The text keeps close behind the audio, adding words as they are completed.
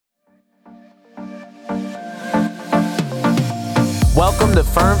Welcome to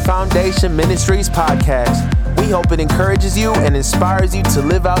Firm Foundation Ministries podcast. We hope it encourages you and inspires you to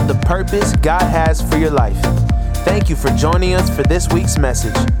live out the purpose God has for your life. Thank you for joining us for this week's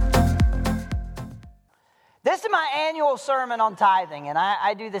message. This is my annual sermon on tithing, and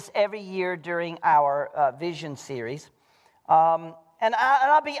I do this every year during our Vision series. And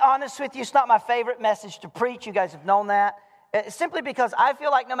I'll be honest with you, it's not my favorite message to preach. You guys have known that. It's simply because I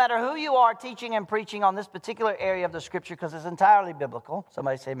feel like no matter who you are teaching and preaching on this particular area of the Scripture, because it's entirely biblical.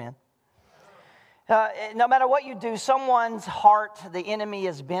 Somebody say amen. No matter what you do, someone's heart, the enemy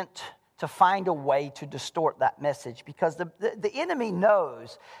is bent to find a way to distort that message, because the enemy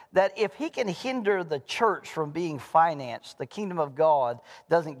knows that if he can hinder the church from being financed, the kingdom of God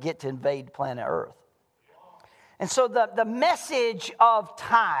doesn't get to invade planet Earth. And so the message of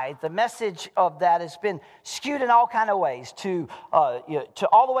tithe, the message of that has been skewed in all kind of ways to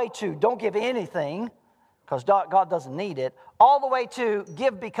all the way to don't give anything because God doesn't need it, all the way to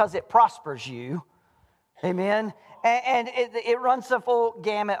give because it prospers you. Amen. And it runs the full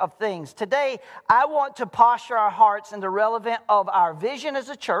gamut of things. Today, I want to posture our hearts in the relevant of our vision as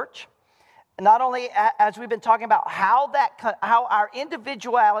a church. Not only as we've been talking about how our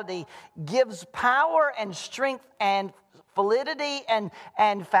individuality gives power and strength and validity and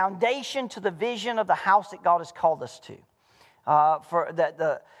foundation to the vision of the house that God has called us to. What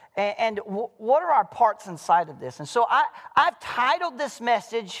are our parts inside of this? And so I've titled this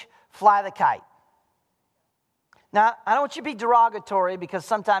message, Fly the Kite. Now, I don't want you to be derogatory, because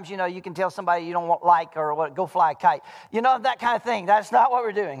sometimes, you can tell somebody you don't like or what, go fly a kite. That kind of thing. That's not what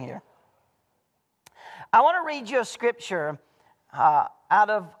we're doing here. I want to read you a scripture out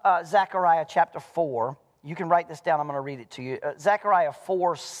of Zechariah chapter 4. You can write this down. I'm going to read it to you. Zechariah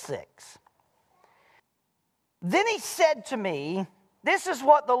 4:6. Then he said to me, this is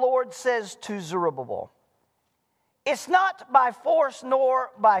what the Lord says to Zerubbabel. It's not by force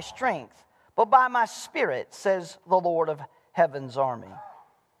nor by strength, but by my spirit, says the Lord of heaven's army.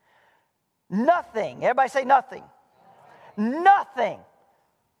 Nothing. Everybody say nothing. Nothing.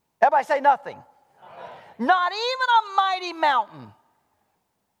 Everybody say nothing. Not even a mighty mountain,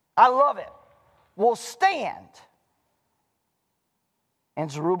 I love it, will stand in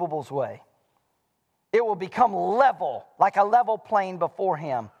Zerubbabel's way. It will become level, like a level plain before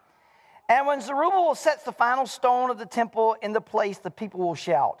him. And when Zerubbabel sets the final stone of the temple in the place, the people will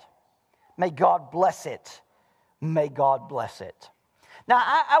shout, may God bless it. May God bless it. Now,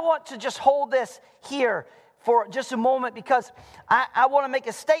 I want to just hold this here for just a moment, because I want to make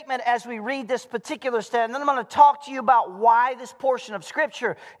a statement as we read this particular statement. And then I'm going to talk to you about why this portion of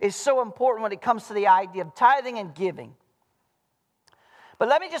Scripture is so important when it comes to the idea of tithing and giving. But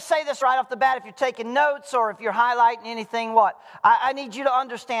let me just say this right off the bat. If you're taking notes or if you're highlighting anything, I need you to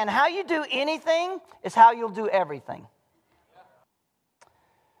understand how you do anything is how you'll do everything.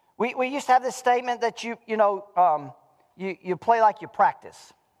 We used to have this statement that you play like you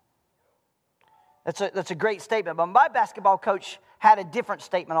practice. That's a great statement. But my basketball coach had a different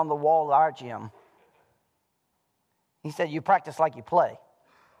statement on the wall of our gym. He said, you practice like you play.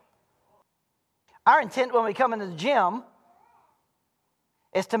 Our intent when we come into the gym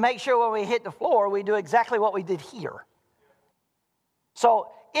is to make sure when we hit the floor, we do exactly what we did here.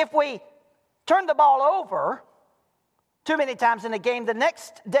 So if we turn the ball over too many times in a game, the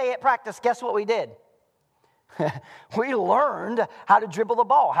next day at practice, guess what we did? We learned how to dribble the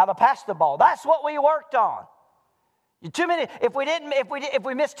ball, how to pass the ball. That's what we worked on. If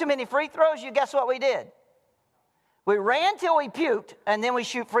we missed too many free throws, you guess what we did? We ran till we puked, and then we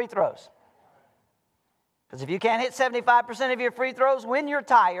shoot free throws. Because if you can't hit 75% of your free throws when you're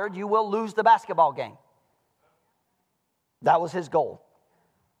tired, you will lose the basketball game. That was his goal.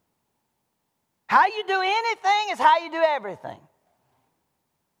 How you do anything is how you do everything.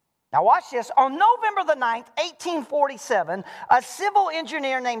 Now watch this. On November the 9th, 1847, a civil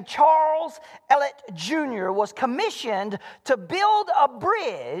engineer named Charles Ellet Jr. was commissioned to build a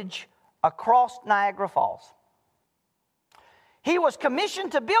bridge across Niagara Falls. He was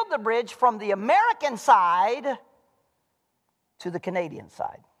commissioned to build the bridge from the American side to the Canadian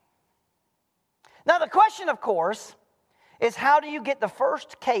side. Now the question, of course, is how do you get the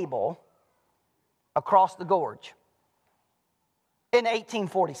first cable across the gorge? In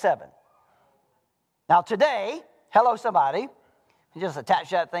 1847. Now today, hello somebody, you just attach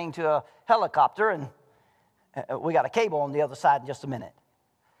that thing to a helicopter and we got a cable on the other side in just a minute.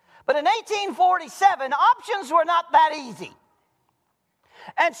 But in 1847, options were not that easy.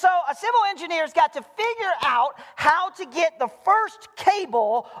 And so a civil engineer's got to figure out how to get the first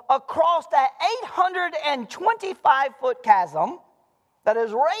cable across that 825-foot chasm that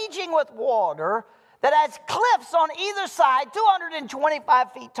is raging with water that has cliffs on either side,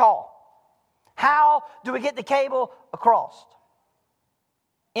 225 feet tall. How do we get the cable across?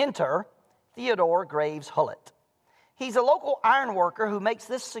 Enter Theodore Graves Hullett. He's a local iron worker who makes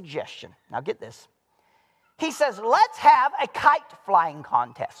this suggestion. Now get this. He says, let's have a kite flying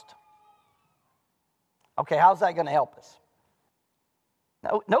contest. Okay, how's that going to help us?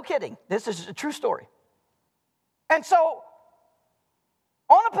 No kidding. This is a true story. And so,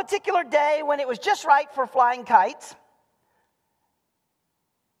 on a particular day when it was just right for flying kites,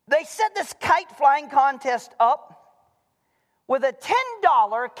 they set this kite flying contest up with a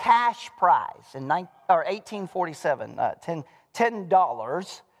 $10 cash prize in 1847.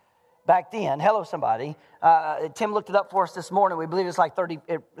 $10 back then. Hello, somebody. Tim looked it up for us this morning. We believe it's like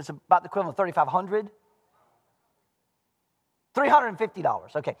it's about the equivalent of $3,500.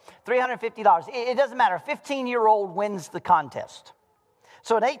 $350. Okay, $350. It doesn't matter. A 15-year-old wins the contest.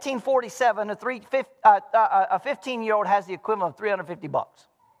 So in 1847, a 15-year-old has the equivalent of $350.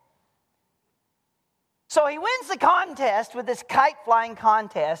 So he wins the contest with this kite flying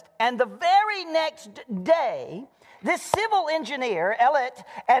contest, and the very next day, this civil engineer, Ellet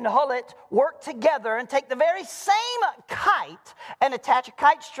and Hullett, work together and take the very same kite and attach a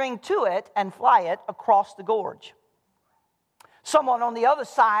kite string to it and fly it across the gorge. Someone on the other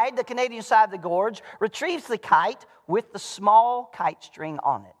side, the Canadian side of the gorge, retrieves the kite with the small kite string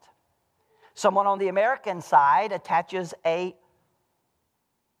on it. Someone on the American side attaches a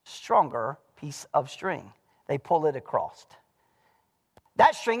stronger piece of string. They pull it across.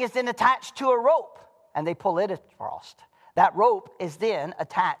 That string is then attached to a rope, and they pull it across. That rope is then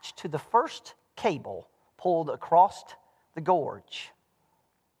attached to the first cable pulled across the gorge.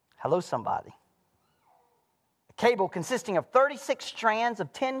 Hello, somebody. A cable consisting of 36 strands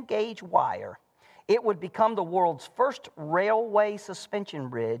of 10-gauge wire. It would become the world's first railway suspension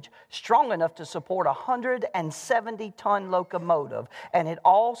bridge, strong enough to support a 170-ton locomotive. And it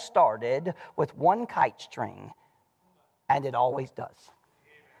all started with one kite string. And it always does.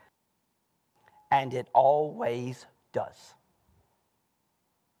 And it always does.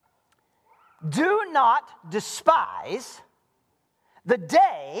 Do not despise the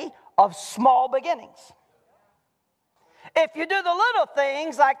day of small beginnings. If you do the little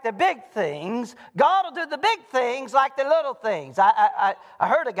things like the big things, God will do the big things like the little things. I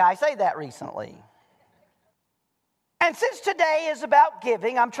heard a guy say that recently. And since today is about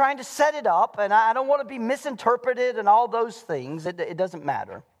giving, I'm trying to set it up, and I don't want to be misinterpreted and all those things. It doesn't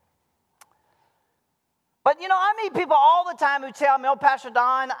matter. But, I meet people all the time who tell me, oh, Pastor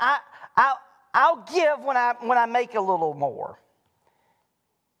Don, I'll give when I make a little more.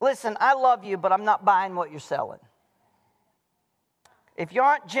 Listen, I love you, but I'm not buying what you're selling. If you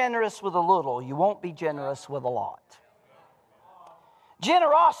aren't generous with a little, you won't be generous with a lot.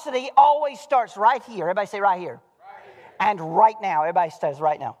 Generosity always starts right here. Everybody say right here. And right now. Everybody says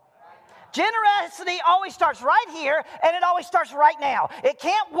right now. Generosity always starts right here, and it always starts right now. It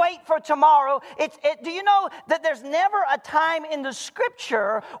can't wait for tomorrow. Do you know that there's never a time in the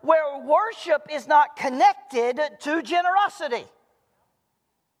Scripture where worship is not connected to generosity,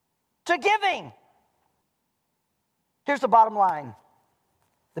 to giving? Here's the bottom line.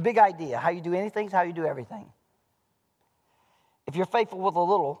 The big idea, how you do anything is how you do everything. If you're faithful with a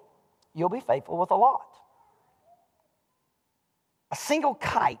little, you'll be faithful with a lot. A single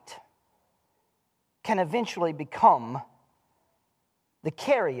kite can eventually become the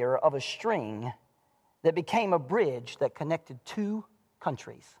carrier of a string that became a bridge that connected two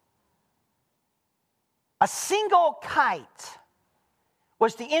countries. A single kite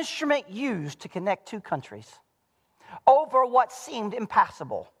was the instrument used to connect two countries over what seemed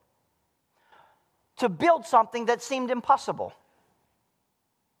impassable, to build something that seemed impossible.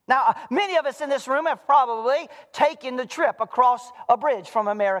 Now, many of us in this room have probably taken the trip across a bridge from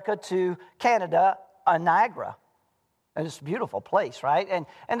America to Canada, Niagara. And it's a beautiful place, right?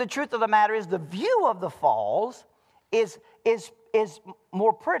 And the truth of the matter is the view of the falls is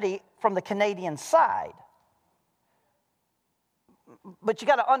more pretty from the Canadian side. But you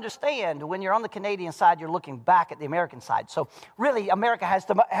got to understand, when you're on the Canadian side, you're looking back at the American side. So really, America has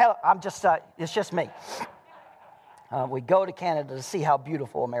the it's just me. We go to Canada to see how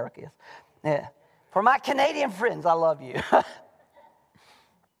beautiful America is. Yeah. For my Canadian friends, I love you.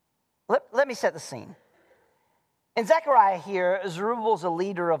 Let me set the scene. In Zechariah here, Zerubbabel's a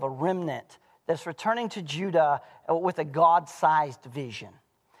leader of a remnant that's returning to Judah with a God-sized vision.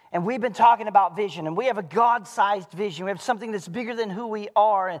 And we've been talking about vision, and we have a God-sized vision. We have something that's bigger than who we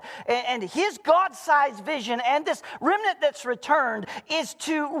are. And his God-sized vision and this remnant that's returned is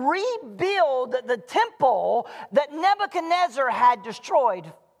to rebuild the temple that Nebuchadnezzar had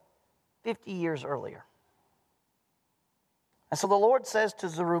destroyed 50 years earlier. And so the Lord says to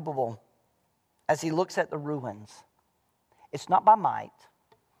Zerubbabel, as he looks at the ruins, it's not by might,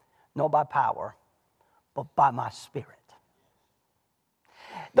 nor by power, but by my Spirit.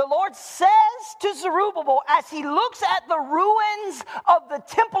 The Lord says to Zerubbabel as he looks at the ruins of the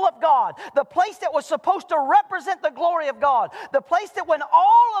temple of God, the place that was supposed to represent the glory of God, the place that when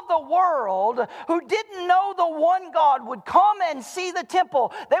all of the world who didn't know the one God would come and see the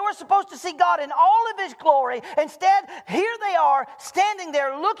temple, they were supposed to see God in all of his glory. Instead, here they are standing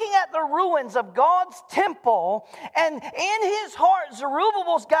there looking at the ruins of God's temple, and in his heart,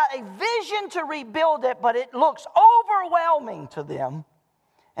 Zerubbabel's got a vision to rebuild it, but it looks overwhelming to them.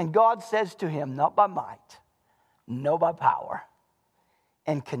 And God says to him, not by might, no by power,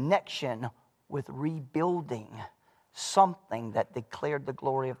 in connection with rebuilding something that declared the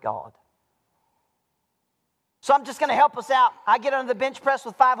glory of God. So I'm just going to help us out. I get under the bench press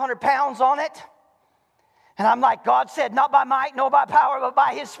with 500 pounds on it. And I'm like, God said, not by might, no by power, but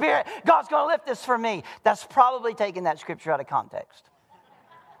by his Spirit. God's going to lift this for me. That's probably taking that scripture out of context.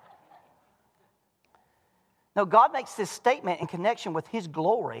 No, God makes this statement in connection with his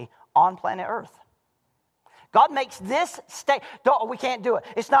glory on planet Earth. God makes this statement. We can't do it.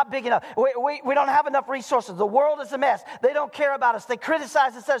 It's not big enough. We don't have enough resources. The world is a mess. They don't care about us. They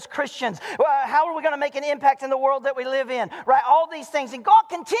criticize us as Christians. How are we going to make an impact in the world that we live in? Right? All these things. And God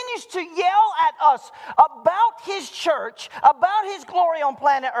continues to yell at us about his church, about his glory on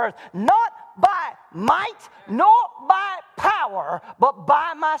planet Earth. Not by might, nor by power, but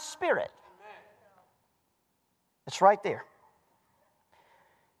by my Spirit. It's right there.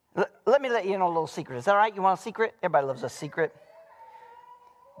 Let me let you in on a little secret. Is that all right? You want a secret? Everybody loves a secret.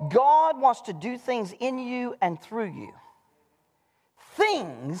 God wants to do things in you and through you.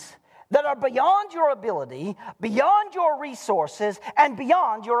 Things that are beyond your ability, beyond your resources, and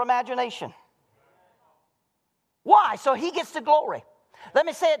beyond your imagination. Why? So he gets the glory. Let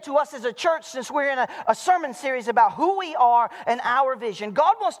me say it to us as a church, since we're in a sermon series about who we are and our vision.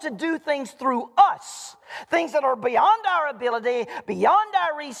 God wants to do things through us. Things that are beyond our ability, beyond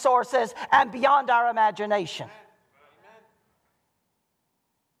our resources, and beyond our imagination.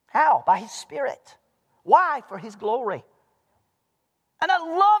 How? By his Spirit. Why? For his glory. And I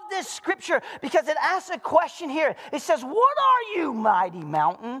love this scripture because it asks a question here. It says, what are you, mighty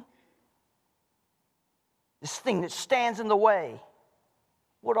mountain? This thing that stands in the way.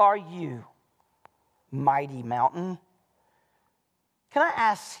 What are you, mighty mountain? Can I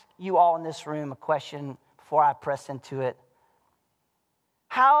ask you all in this room a question before I press into it?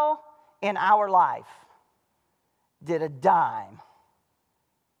 How in our life did a dime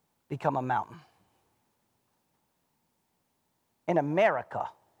become a mountain? In America,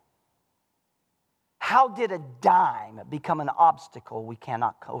 how did a dime become an obstacle we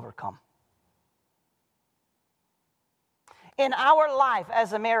cannot overcome? In our life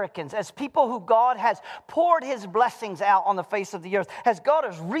as Americans, as people who God has poured his blessings out on the face of the earth, as God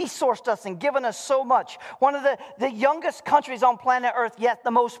has resourced us and given us so much, one of the youngest countries on planet Earth, yet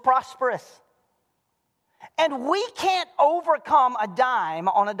the most prosperous. And we can't overcome a dime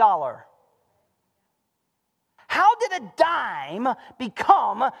on a dollar. How did a dime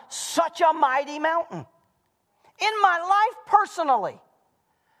become such a mighty mountain? In my life personally,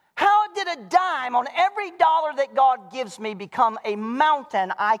 how did a dime on every dollar that God gives me become a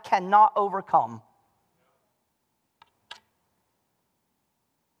mountain I cannot overcome?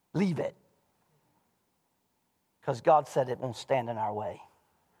 Leave it. Because God said it won't stand in our way.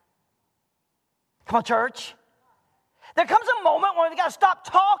 Come on, church. There comes a moment when we got to stop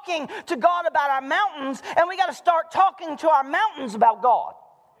talking to God about our mountains, and we got to start talking to our mountains about God.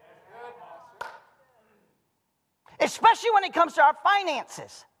 Especially when it comes to our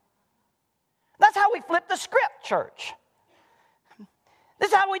finances. That's how we flip the script, church. This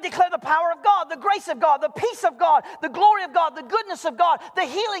is how we declare the power of God, the grace of God, the peace of God, the glory of God, the goodness of God, the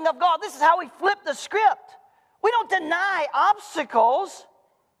healing of God. This is how we flip the script. We don't deny obstacles,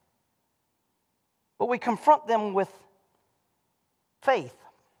 but we confront them with faith.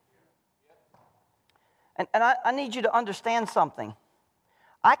 And I need you to understand something.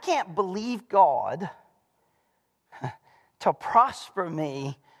 I can't believe God to prosper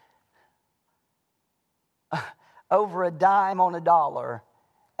me over a dime on a dollar,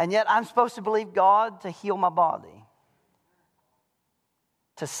 and yet I'm supposed to believe God to heal my body,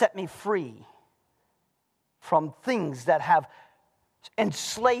 to set me free from things that have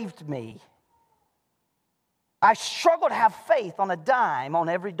enslaved me. I struggle to have faith on a dime on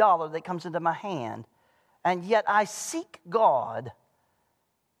every dollar that comes into my hand, and yet I seek God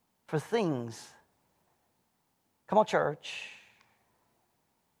for things. Come on, church.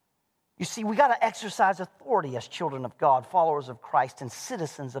 You see, we got to exercise authority as children of God, followers of Christ, and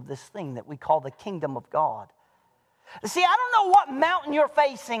citizens of this thing that we call the kingdom of God. See, I don't know what mountain you're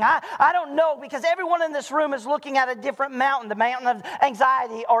facing. I don't know, because everyone in this room is looking at a different mountain, the mountain of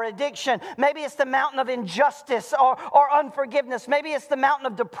anxiety or addiction. Maybe it's the mountain of injustice or unforgiveness. Maybe it's the mountain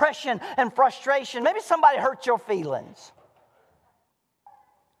of depression and frustration. Maybe somebody hurt your feelings.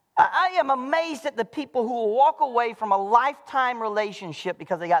 I am amazed at the people who will walk away from a lifetime relationship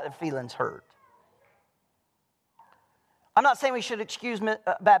because they got their feelings hurt. I'm not saying we should excuse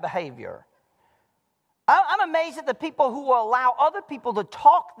bad behavior. I'm amazed at the people who will allow other people to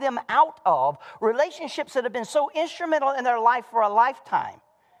talk them out of relationships that have been so instrumental in their life for a lifetime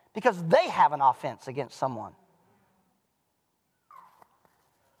because they have an offense against someone.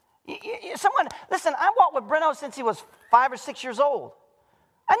 Listen, I walked with Breno since he was 5 or 6 years old.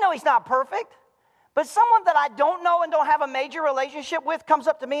 I know he's not perfect, but someone that I don't know and don't have a major relationship with comes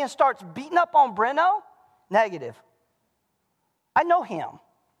up to me and starts beating up on Breno, negative. I know him.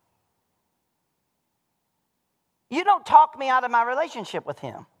 You don't talk me out of my relationship with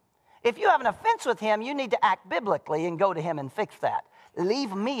him. If you have an offense with him, you need to act biblically and go to him and fix that.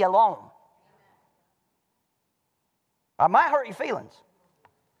 Leave me alone. I might hurt your feelings.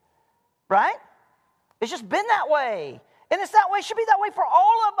 Right? It's just been that way. And it's that way, it should be that way for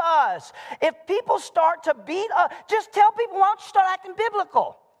all of us. If people start to beat up, just tell people, why don't you start acting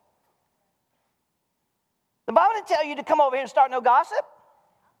biblical? The Bible didn't tell you to come over here and start no gossip.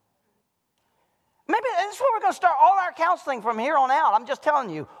 Maybe this is where we're going to start all our counseling from here on out. I'm just telling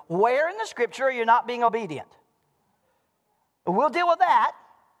you, where in the scripture are you not being obedient? We'll deal with that.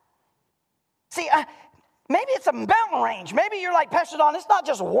 See, maybe it's a mountain range. Maybe you're like, Pastor Don, it's not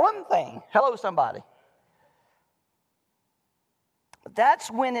just one thing. Hello, somebody. That's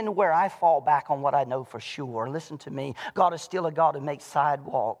when and where I fall back on what I know for sure. Listen to me. God is still a God who makes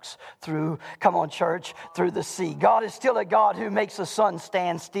sidewalks through, come on church, through the sea. God is still a God who makes the sun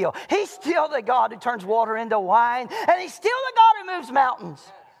stand still. He's still the God who turns water into wine. And he's still the God who moves mountains.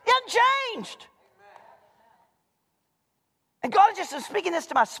 He hasn't changed. And God is just speaking this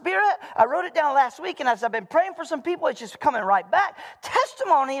to my spirit. I wrote it down last week, and as I've been praying for some people, it's just coming right back.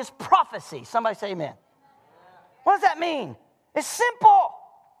 Testimony is prophecy. Somebody say amen. What does that mean? It's simple.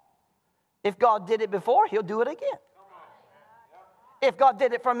 If God did it before, he'll do it again. If God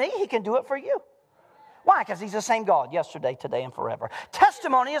did it for me, he can do it for you. Why? Because he's the same God yesterday, today, and forever.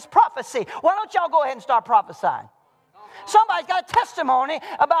 Testimony is prophecy. Why don't y'all go ahead and start prophesying? Somebody's got a testimony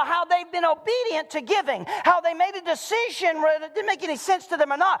about how they've been obedient to giving, how they made a decision whether it didn't make any sense to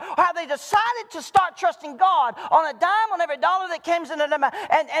them or not, how they decided to start trusting God on a dime on every dollar that comes into them,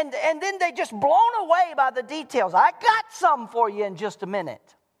 and then they just blown away by the details. I got some for you in just a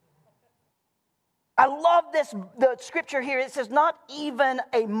minute. I love this, the scripture here. It says, not even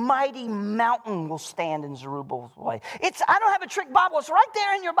a mighty mountain will stand in Zerubbabel's way. I don't have a trick Bible. It's right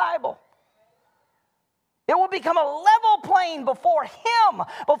there in your Bible. It will become a level plain before him.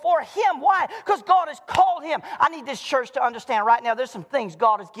 Before him. Why? Because God has called him. I need this church to understand right now there's some things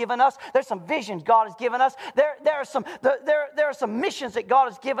God has given us. There's some visions God has given us. There are some missions that God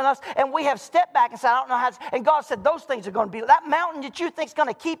has given us. And we have stepped back and said, I don't know how to. And God said, those things are going to be. That mountain that you think is going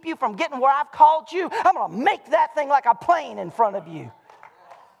to keep you from getting where I've called you, I'm going to make that thing like a plane in front of you.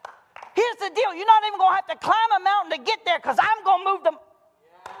 Here's the deal. You're not even going to have to climb a mountain to get there because I'm going to move them.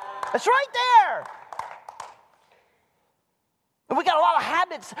 It's right there. And we got a lot of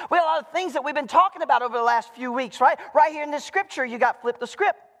habits. We got a lot of things that we've been talking about over the last few weeks, right? Right here in this scripture, you got flip the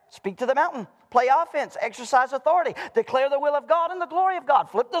script. Speak to the mountain. Play offense. Exercise authority. Declare the will of God and the glory of God.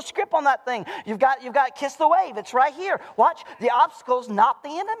 Flip the script on that thing. You've got kiss the wave. It's right here. Watch. The obstacle's not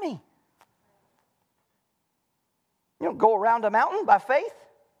the enemy. You don't go around a mountain by faith.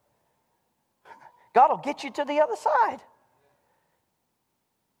 God will get you to the other side.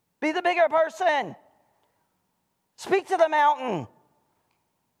 Be the bigger person. Speak to the mountain.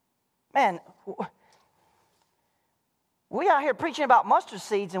 Man, we out here preaching about mustard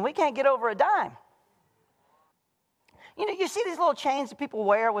seeds and we can't get over a dime. You know, you see these little chains that people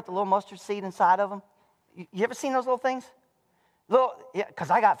wear with the little mustard seed inside of them? You ever seen those little things? Yeah, because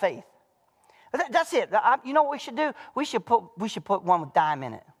I got faith. That's it. You know what we should do? We should put one with dime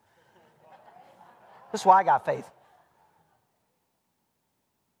in it. That's why I got faith.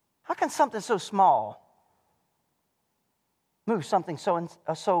 How can something so small move something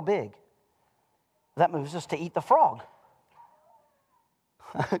so big? That moves us to eat the frog.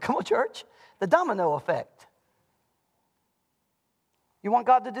 Come on, church. The domino effect. You want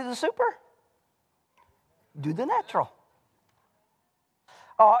God to do the super? Do the natural.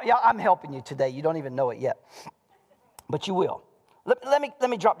 Oh, yeah, I'm helping you today. You don't even know it yet. But you will. Let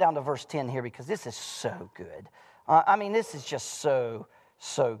me drop down to verse 10 here because this is so good. This is just so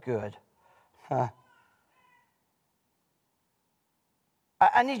good.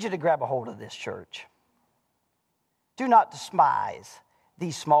 I need you to grab a hold of this, church. Do not despise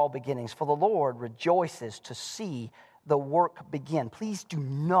these small beginnings, for the Lord rejoices to see the work begin. Please do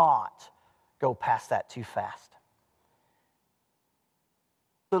not go past that too fast.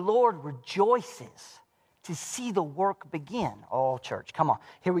 The Lord rejoices to see the work begin. Oh, church, come on.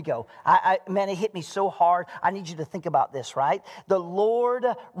 Here we go. Man, it hit me so hard. I need you to think about this, right? The Lord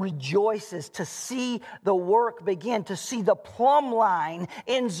rejoices to see the work begin, to see the plumb line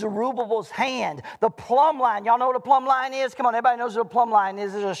in Zerubbabel's hand. The plumb line. Y'all know what a plumb line is? Come on, everybody knows what a plumb line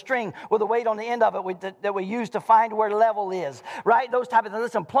is. It's a string with a weight on the end of it that we use to find where level is, right? Those type of things.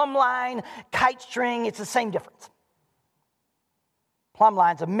 Listen, plumb line, kite string, it's the same difference. Plumb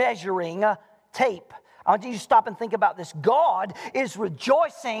line's a measuring tape. I want you to stop and think about this. God is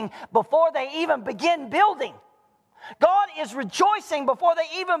rejoicing before they even begin building. God is rejoicing before they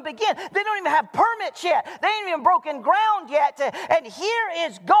even begin. They don't even have permits yet. They ain't even broken ground yet. And here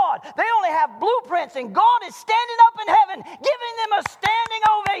is God. They only have blueprints, and God is standing up in heaven, giving them a standing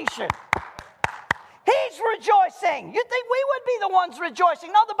ovation. He's rejoicing. You think we would be the ones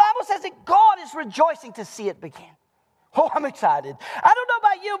rejoicing? No, the Bible says that God is rejoicing to see it begin. Oh, I'm excited. I don't know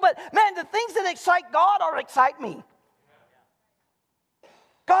about you, but man, the things that excite God excite me.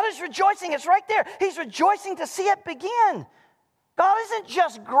 God is rejoicing. It's right there. He's rejoicing to see it begin. God isn't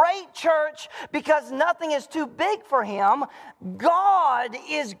just great, church, because nothing is too big for him. God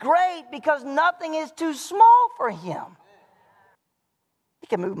is great because nothing is too small for him. He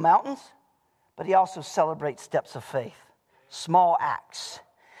can move mountains, but he also celebrates steps of faith, small acts.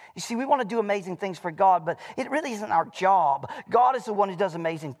 You see, we want to do amazing things for God, but it really isn't our job. God is the one who does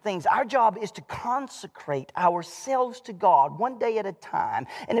amazing things. Our job is to consecrate ourselves to God one day at a time.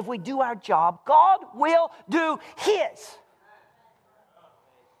 And if we do our job, God will do his.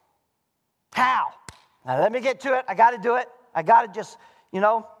 How? Now, let me get to it. I got to do it. I got to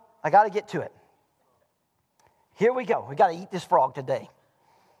I got to get to it. Here we go. We got to eat this frog today.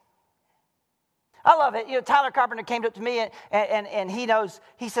 I love it. Tyler Carpenter came up to me and he knows,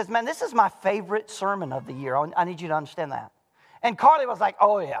 he says, man, this is my favorite sermon of the year. I need you to understand that. And Carly was like,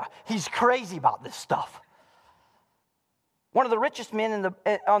 oh yeah, he's crazy about this stuff. One of the richest men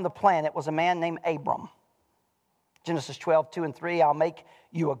on the planet was a man named Abram. Genesis 12, 2 and 3, I'll make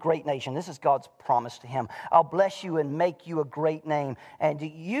you a great nation. This is God's promise to him. I'll bless you and make you a great name, and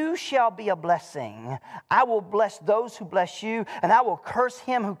you shall be a blessing. I will bless those who bless you, and I will curse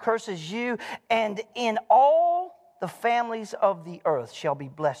him who curses you, and in all the families of the earth shall be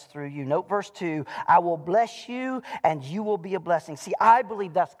blessed through you. Note verse 2, I will bless you, and you will be a blessing. See, I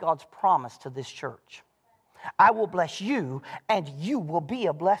believe that's God's promise to this church. I will bless you, and you will be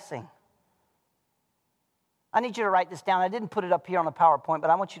a blessing. I need you to write this down. I didn't put it up here on the PowerPoint, but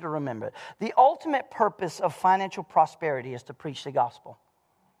I want you to remember it. The ultimate purpose of financial prosperity is to preach the gospel.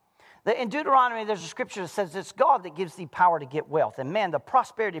 In Deuteronomy, there's a scripture that says it's God that gives thee power to get wealth. And man, the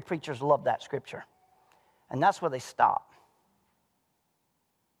prosperity preachers love that scripture. And that's where they stop.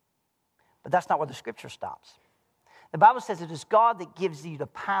 But that's not where the scripture stops. The Bible says it is God that gives you the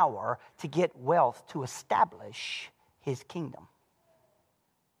power to get wealth to establish his kingdom.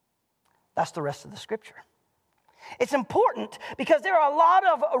 That's the rest of the scripture. It's important because there are a lot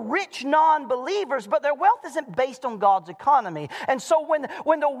of rich non-believers, but their wealth isn't based on God's economy. And so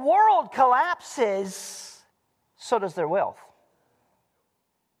when the world collapses, so does their wealth.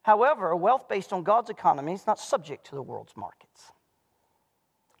 However, wealth based on God's economy is not subject to the world's markets.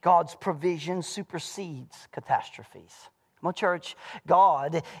 God's provision supersedes catastrophes. Come on, church.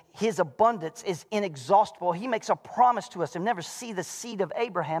 God, his abundance is inexhaustible. He makes a promise to us to never see the seed of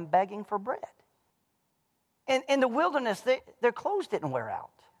Abraham begging for bread. In the wilderness, their clothes didn't wear out.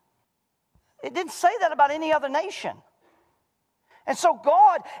 It didn't say that about any other nation. And so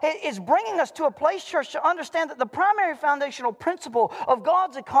God is bringing us to a place, church, to understand that the primary foundational principle of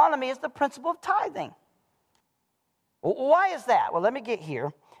God's economy is the principle of tithing. Why is that? Well, let me get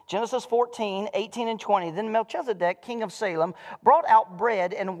here. Genesis 14, 18 and 20. Then Melchizedek, king of Salem, brought out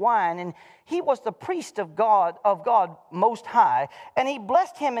bread and wine, and he was the priest of God Most High. And he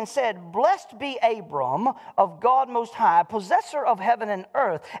blessed him and said, blessed be Abram of God Most High, possessor of heaven and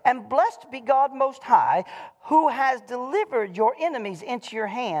earth, and blessed be God Most High, who has delivered your enemies into your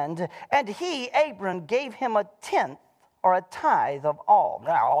hand. And he, Abram, gave him a tenth or a tithe of all.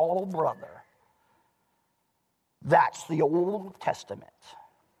 Now, brother, that's the Old Testament.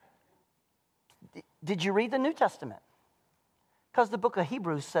 Did you read the New Testament? Because the book of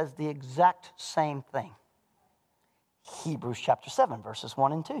Hebrews says the exact same thing. Hebrews chapter 7, verses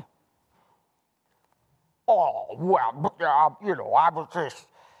 1 and 2. Oh, well, I was just...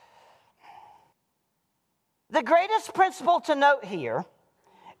 The greatest principle to note here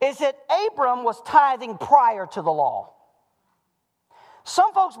is that Abram was tithing prior to the law.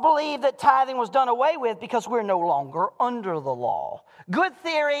 Some folks believe that tithing was done away with because we're no longer under the law. Good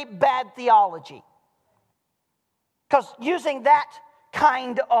theory, bad theology. Because using that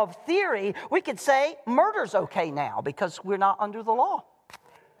kind of theory, we could say murder's okay now because we're not under the law.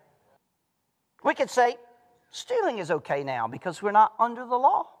 We could say stealing is okay now because we're not under the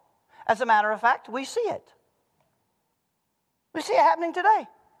law. As a matter of fact, we see it. We see it happening today.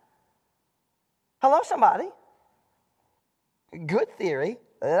 Hello, somebody. Good theory,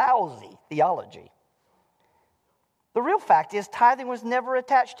 lousy theology. The real fact is tithing was never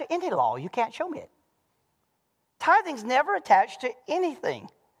attached to any law. You can't show me it. Tithing's never attached to anything.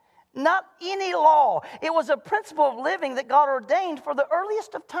 Not any law. It was a principle of living that God ordained for the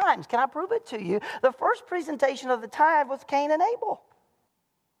earliest of times. Can I prove it to you? The first presentation of the tithe was Cain and Abel.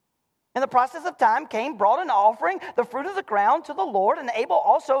 In the process of time, Cain brought an offering, the fruit of the ground, to the Lord, and Abel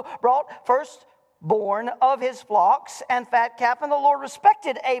also brought firstborn of his flocks and fat calf, and the Lord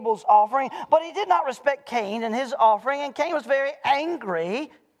respected Abel's offering, but he did not respect Cain and his offering, and Cain was very angry,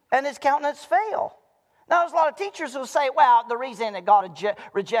 and his countenance failed. Now, there's a lot of teachers who say, well, the reason that God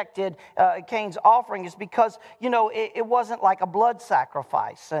rejected Cain's offering is because, it wasn't like a blood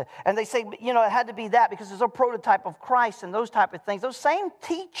sacrifice. And they say, it had to be that because it's a prototype of Christ and those type of things. Those same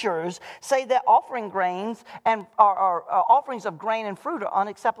teachers say that offering grains and offerings of grain and fruit are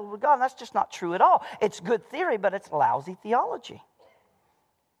unacceptable to God. And that's just not true at all. It's good theory, but it's lousy theology.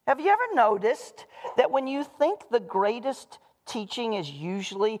 Have you ever noticed that when you think the greatest teaching is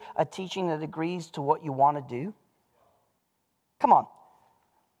usually a teaching that agrees to what you want to do? Come on.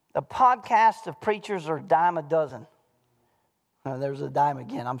 The podcasts of preachers are a dime a dozen. Oh, there's a dime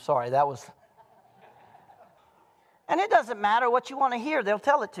again. I'm sorry. That was... And it doesn't matter what you want to hear. They'll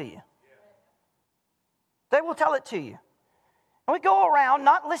tell it to you. They will tell it to you. And we go around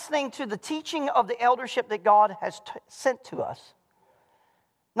not listening to the teaching of the eldership that God has sent to us.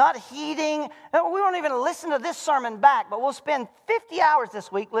 Not heeding. We won't even listen to this sermon back, but we'll spend 50 hours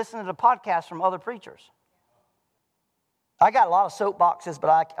this week listening to podcasts from other preachers. I got a lot of soapboxes, but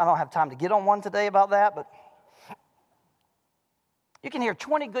I don't have time to get on one today about that. But you can hear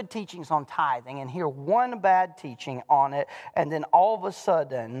 20 good teachings on tithing and hear one bad teaching on it, and then all of a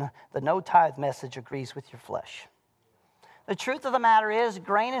sudden, the no tithe message agrees with your flesh. The truth of the matter is,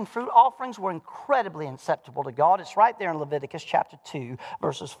 grain and fruit offerings were incredibly acceptable to God. It's right there in Leviticus chapter 2,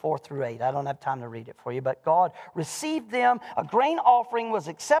 verses 4 through 8. I don't have time to read it for you, but God received them. A grain offering was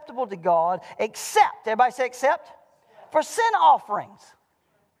acceptable to God, except, everybody say except, for sin offerings.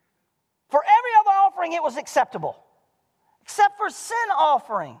 For every other offering, it was acceptable, except for sin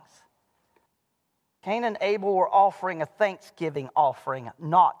offerings. Cain and Abel were offering a thanksgiving offering,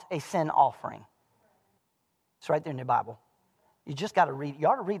 not a sin offering. It's right there in your Bible. You just got to read. You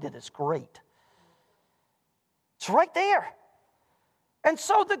ought to read it. It's great. It's right there. And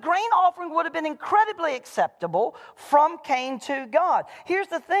so the grain offering would have been incredibly acceptable from Cain to God. Here's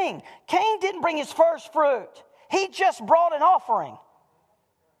the thing. Cain didn't bring his first fruit. He just brought an offering.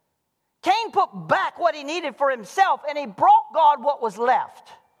 Cain put back what he needed for himself, and he brought God what was left.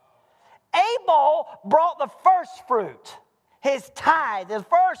 Abel brought the first fruit, his tithe, his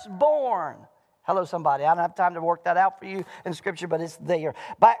firstborn. Hello, somebody. I don't have time to work that out for you in Scripture, but it's there.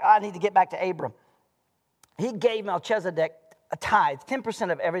 But I need to get back to Abram. He gave Melchizedek a tithe,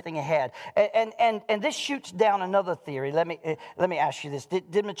 10% of everything he had. And this shoots down another theory. Let me ask you this.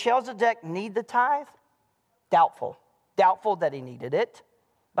 Did Melchizedek need the tithe? Doubtful. Doubtful that he needed it.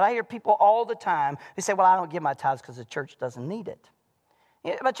 But I hear people all the time who say, well, I don't give my tithes because the church doesn't need it.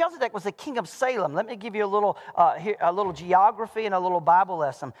 Melchizedek was the king of Salem. Let me give you a little geography and a little Bible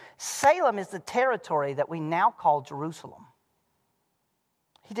lesson. Salem is the territory that we now call Jerusalem.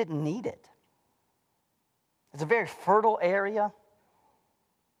 He didn't need it. It's a very fertile area.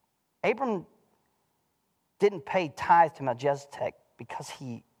 Abram didn't pay tithe to Melchizedek because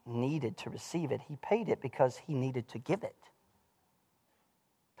he needed to receive it. He paid it because he needed to give it.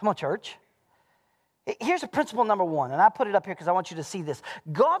 Come on, church. Here's a principle number one, and I put it up here because I want you to see this.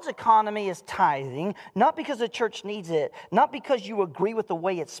 God's economy is tithing, not because the church needs it, not because you agree with the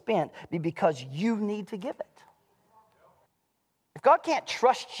way it's spent, but because you need to give it. If God can't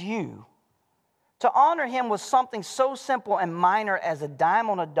trust you to honor him with something so simple and minor as a dime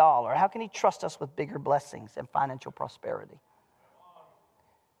on a dollar, how can he trust us with bigger blessings and financial prosperity?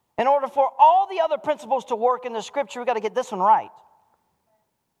 In order for all the other principles to work in the Scripture, we've got to get this one right.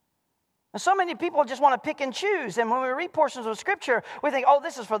 And so many people just want to pick and choose. And when we read portions of Scripture, we think, oh,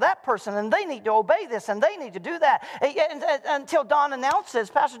 this is for that person, and they need to obey this, and they need to do that. And until Don announces,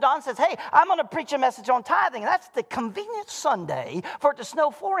 Pastor Don says, hey, I'm going to preach a message on tithing. And that's the convenient Sunday for it to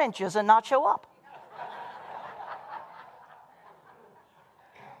snow 4 inches and not show up.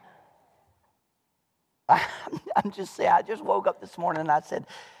 I'm just saying, I just woke up this morning and I said,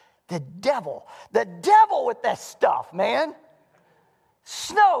 the devil with that stuff, man.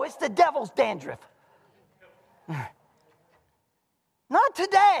 Snow, it's the devil's dandruff. Not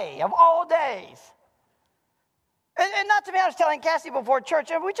today, of all days. And not to be honest, telling Cassie before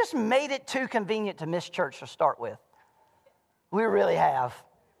church, we just made it too convenient to miss church to start with. We really have.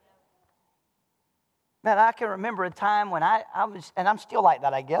 Man, I can remember a time when I was, and I'm still like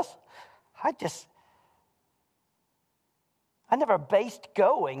that, I guess. I never based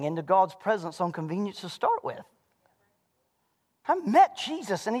going into God's presence on convenience to start with. I met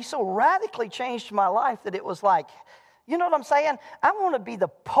Jesus, and he so radically changed my life that it was like, you know what I'm saying? I want to be the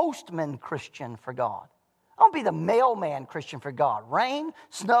postman Christian for God. I want to be the mailman Christian for God. Rain,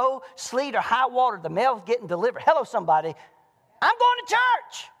 snow, sleet, or high water, the mail's getting delivered. Hello, somebody. I'm going to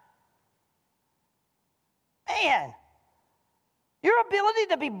church. Man, your ability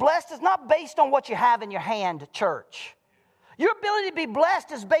to be blessed is not based on what you have in your hand, church. Your ability to be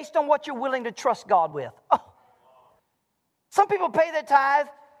blessed is based on what you're willing to trust God with. Oh. Some people pay their tithe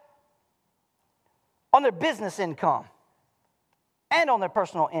on their business income and on their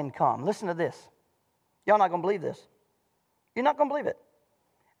personal income. Listen to this. Y'all not going to believe this. You're not going to believe it.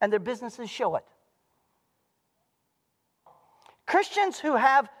 And their businesses show it. Christians who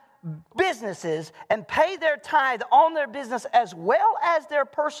have businesses and pay their tithe on their business as well as their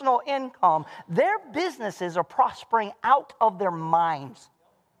personal income, their businesses are prospering out of their minds.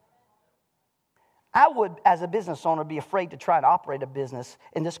 I would, as a business owner, be afraid to try and operate a business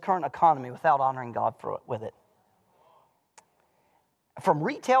in this current economy without honoring God with it. From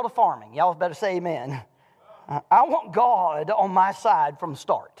retail to farming, y'all better say amen. I want God on my side from the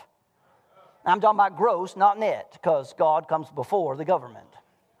start. I'm talking about gross, not net, because God comes before the government.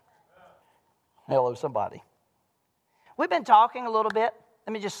 Hello, somebody. We've been talking a little bit.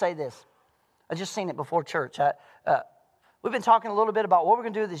 Let me just say this. I just seen it before church. We've been talking a little bit about what we're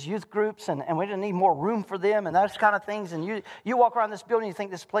going to do with these youth groups, and we're going to need more room for them and those kind of things. And you walk around this building, you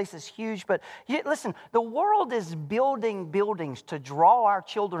think this place is huge. But listen, the world is building buildings to draw our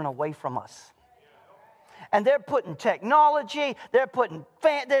children away from us. And they're putting technology, they're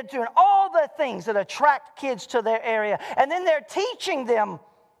doing all the things that attract kids to their area. And then they're teaching them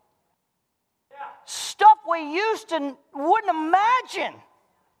stuff we used to wouldn't imagine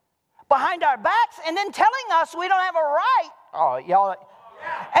behind our backs, and then telling us we don't have a right. Oh, y'all.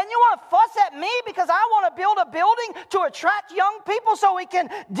 And you want to fuss at me because I want to build a building to attract young people so we can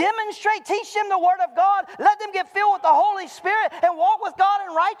demonstrate, teach them the Word of God, let them get filled with the Holy Spirit and walk with God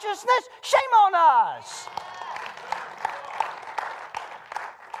in righteousness? Shame on us.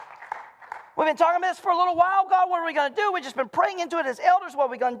 We've been talking about this for a little while. God, what are we going to do? We've just been praying into it as elders. What are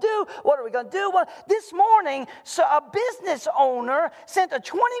we going to do? What are we going to do? Well, this morning, a business owner sent a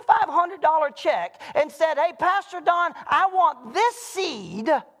 $2,500 check and said, hey, Pastor Don, I want this seed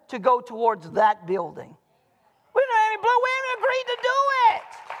to go towards that building. We haven't agreed to do it.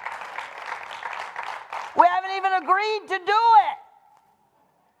 We haven't even agreed to do it.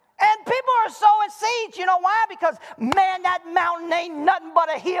 And people are sowing seeds. You know why? Because, man, that mountain ain't nothing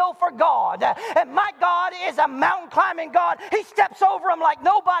but a hill for God. And my God is a mountain climbing God. He steps over them like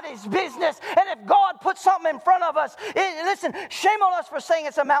nobody's business. And if God puts something in front of us, listen, shame on us for saying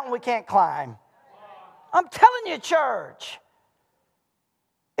it's a mountain we can't climb. I'm telling you, church.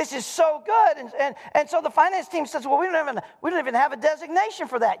 This is so good. And so the finance team says, well, we don't even have a designation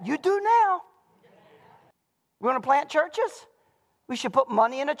for that. You do now. We want to plant churches? We should put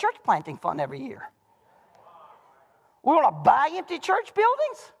money in a church planting fund every year. We want to buy empty church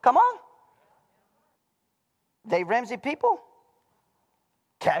buildings? Come on. Dave Ramsey people,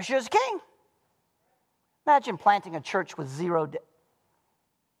 cash is king. Imagine planting a church with zero debt.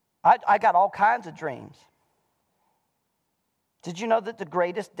 I got all kinds of dreams. Did you know that the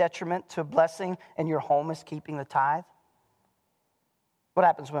greatest detriment to a blessing in your home is keeping the tithe? What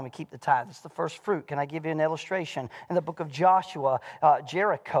happens when we keep the tithe? It's the first fruit. Can I give you an illustration? In the book of Joshua,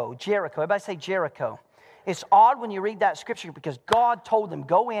 Jericho. Everybody say Jericho. It's odd when you read that scripture because God told them,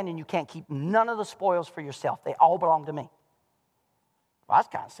 go in and you can't keep none of the spoils for yourself. They all belong to me. Well, that's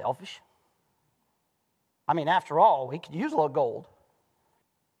kind of selfish. I mean, after all, we could use a little gold.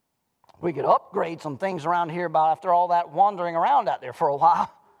 We could upgrade some things around here after all that wandering around out there for a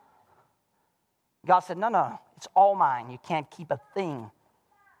while. God said, no, it's all mine. You can't keep a thing.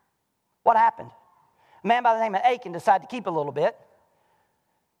 What happened? A man by the name of Achan decided to keep a little bit.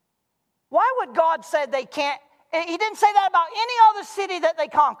 Why would God say they can't? He didn't say that about any other city that they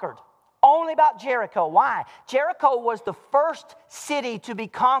conquered. Only about Jericho. Why? Jericho was the first city to be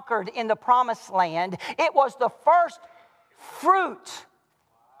conquered in the promised land. It was the first fruit.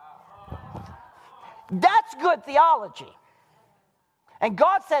 That's good theology. And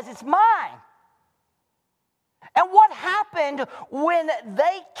God says, it's mine. And what happened when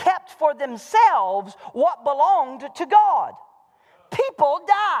they kept for themselves what belonged to God? People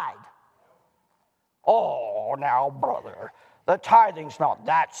died. Oh, now, brother, the tithing's not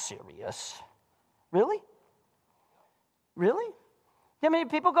that serious. Really? Really? You know how many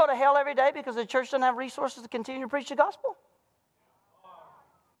people go to hell every day because the church doesn't have resources to continue to preach the gospel?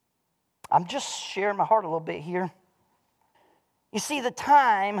 I'm just sharing my heart a little bit here. You see, the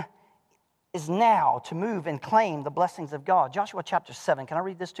time is now to move and claim the blessings of God. Joshua chapter 7, can I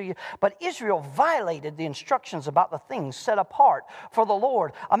read this to you? But Israel violated the instructions about the things set apart for the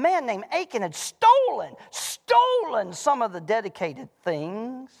Lord. A man named Achan had stolen some of the dedicated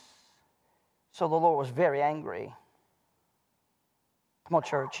things. So the Lord was very angry. Come on,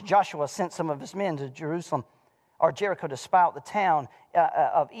 church. Joshua sent some of his men to Jerusalem, or Jericho, to spy out the town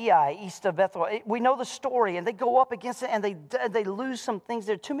of Ai, east of Bethel. We know the story, and they go up against it, and they lose some things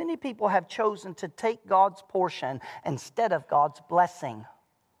there. Too many people have chosen to take God's portion instead of God's blessing.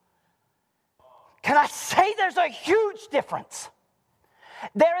 Can I say there's a huge difference?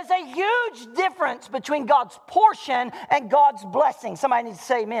 There is a huge difference between God's portion and God's blessing. Somebody needs to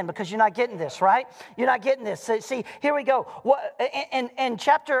say amen, because you're not getting this, right? You're not getting this. See, here we go. In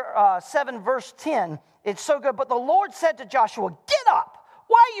chapter 7, verse 10, it's so good. But the Lord said to Joshua, get up.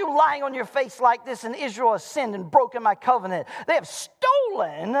 Why are you lying on your face like this? And Israel has sinned and broken my covenant. They have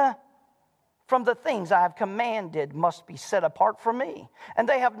stolen from the things I have commanded must be set apart for me. And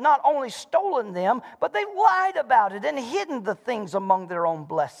they have not only stolen them, but they lied about it and hidden the things among their own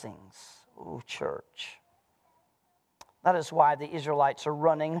blessings. Oh, church. That is why the Israelites are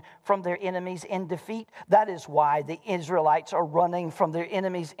running from their enemies in defeat. That is why the Israelites are running from their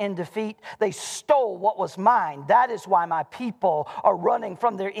enemies in defeat. They stole what was mine. That is why my people are running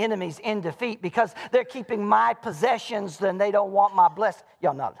from their enemies in defeat, because they're keeping my possessions and they don't want my blessing.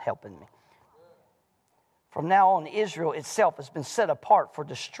 Y'all not helping me. From now on, Israel itself has been set apart for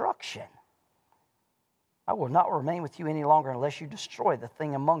destruction. I will not remain with you any longer unless you destroy the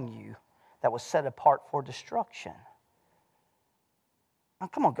thing among you that was set apart for destruction. Now,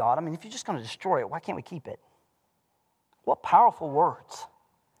 come on, God. I mean, if you're just going to destroy it, why can't we keep it? What powerful words.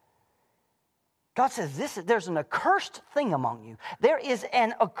 God says, there's an accursed thing among you. There is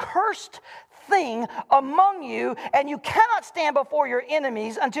an accursed thing among you, and you cannot stand before your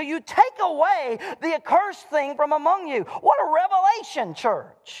enemies until you take away the accursed thing from among you. What a revelation,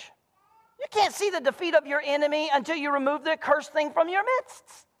 church. You can't see the defeat of your enemy until you remove the accursed thing from your midst.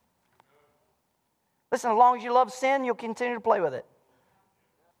 Listen, as long as you love sin, you'll continue to play with it.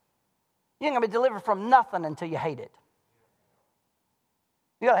 You ain't going to be delivered from nothing until you hate it.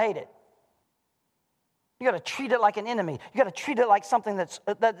 You got to hate it. You got to treat it like an enemy. You got to treat it like something that's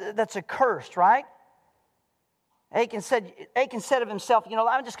accursed, right? Achan said of himself,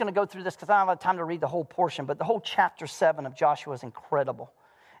 I'm just going to go through this because I don't have time to read the whole portion, but the whole chapter 7 of Joshua is incredible.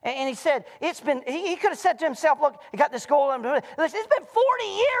 And he said, he could have said to himself, look, he got this gold. It's been 40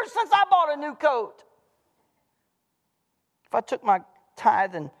 years since I bought a new coat. If I took my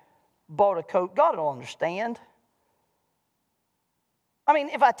tithe and bought a coat, God will understand. I mean,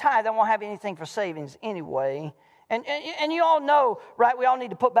 if I tithe, I won't have anything for savings anyway. And you all know, right, we all need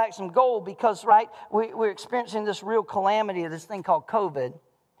to put back some gold because, right, we're experiencing this real calamity of this thing called COVID.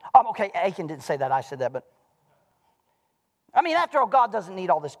 Okay, Achan didn't say that. I said that, but I mean, after all, God doesn't need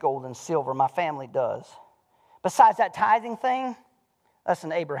all this gold and silver. My family does. Besides that tithing thing, that's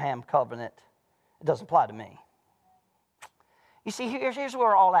an Abraham covenant. It doesn't apply to me. You see, here's where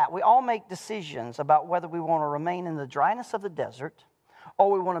we're all at. We all make decisions about whether we want to remain in the dryness of the desert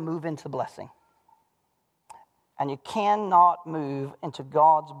or we want to move into blessing. And you cannot move into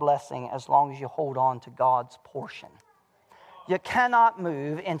God's blessing as long as you hold on to God's portion. You cannot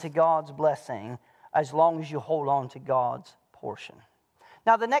move into God's blessing as long as you hold on to God's portion.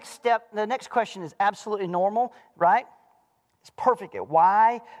 Now, the next question is absolutely normal, right? It's perfect.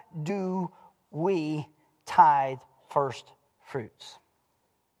 Why do we tithe first fruits?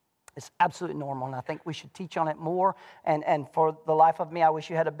 It's absolutely normal, and I think we should teach on it more. And for the life of me, I wish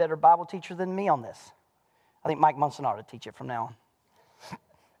you had a better Bible teacher than me on this. I think Mike Munson ought to teach it from now on.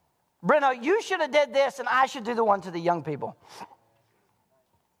 Breno, you should have did this, and I should do the one to the young people.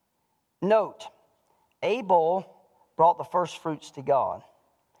 Note, Abel brought the first fruits to God.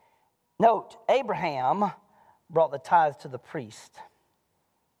 Note, Abraham brought the tithe to the priest.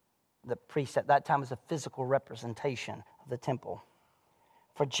 The priest at that time was a physical representation of the temple.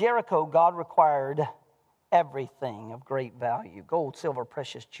 For Jericho, God required everything of great value: gold, silver,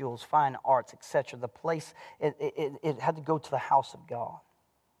 precious jewels, fine arts, etc. The place, it had to go to the house of God.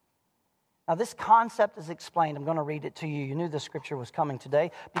 Now, this concept is explained. I'm going to read it to you. You knew the scripture was coming today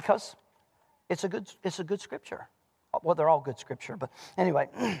because it's a good scripture. Well, they're all good scripture, but anyway.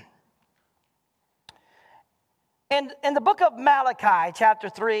 And in the book of Malachi, chapter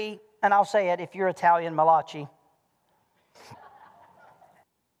 3, and I'll say it if you're Italian, Malachi.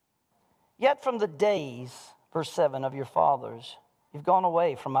 Yet from the days, verse 7, of your fathers, you've gone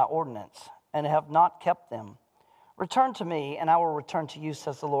away from my ordinance and have not kept them. Return to me, and I will return to you,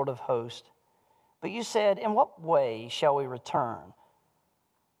 says the Lord of hosts. But you said, in what way shall we return?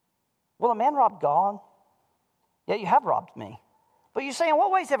 Will a man rob God? Yet you have robbed me. But you say, in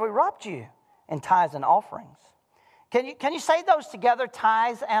what ways have we robbed you? In tithes and offerings. Can you say those together,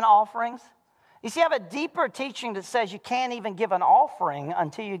 tithes and offerings? You see, I have a deeper teaching that says you can't even give an offering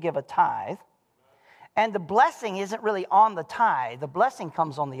until you give a tithe. And the blessing isn't really on the tithe. The blessing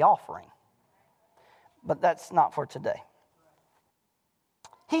comes on the offering. But that's not for today.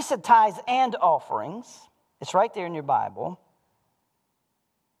 He said tithes and offerings. It's right there in your Bible.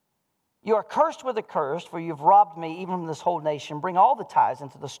 You are cursed with a curse, for you've robbed me, even from this whole nation. Bring all the tithes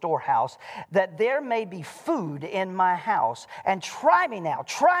into the storehouse, that there may be food in my house. And try me now.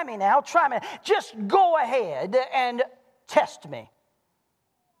 Just go ahead and test me,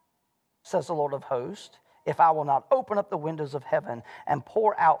 says the Lord of hosts, if I will not open up the windows of heaven and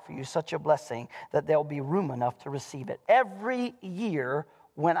pour out for you such a blessing that there'll be room enough to receive it. Every year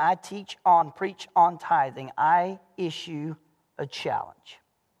when I preach on tithing, I issue a challenge.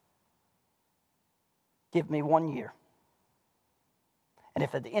 Give me 1 year. And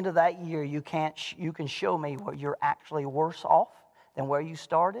if at the end of that year you can show me where you're actually worse off than where you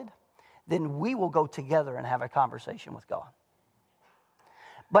started, then we will go together and have a conversation with God.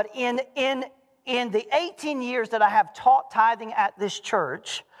 But in the 18 years that I have taught tithing at this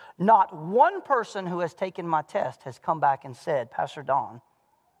church, not one person who has taken my test has come back and said, Pastor Don,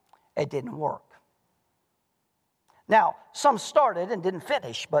 it didn't work. Now, some started and didn't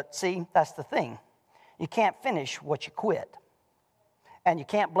finish, but see, that's the thing. You can't finish what you quit. And you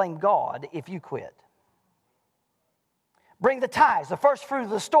can't blame God if you quit. Bring the tithes, the first fruit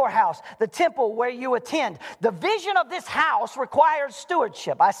of the storehouse, the temple where you attend. The vision of this house requires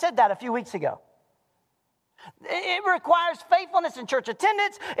stewardship. I said that a few weeks ago. It requires faithfulness in church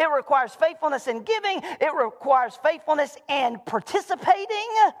attendance. It requires faithfulness in giving. It requires faithfulness in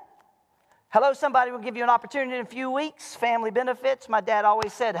participating. Hello, somebody will give you an opportunity in a few weeks. Family benefits. My dad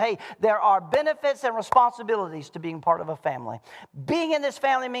always said, hey, there are benefits and responsibilities to being part of a family. Being in this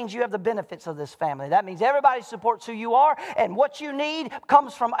family means you have the benefits of this family. That means everybody supports who you are, and what you need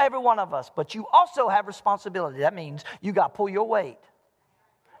comes from every one of us. But you also have responsibility. That means you got to pull your weight.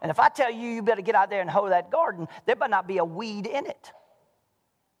 And if I tell you, you better get out there and hoe that garden, there better not be a weed in it.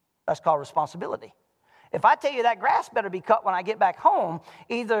 That's called responsibility. If I tell you that grass better be cut when I get back home,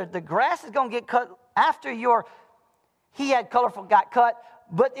 either the grass is going to get cut after he had colorful got cut,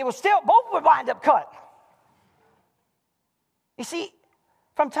 but it was still, both would wind up cut. You see,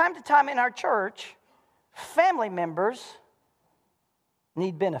 from time to time in our church, family members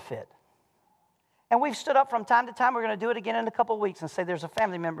need benefit. And we've stood up from time to time. We're going to do it again in a couple of weeks and say there's a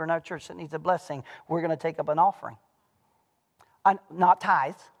family member in our church that needs a blessing. We're going to take up an offering. Not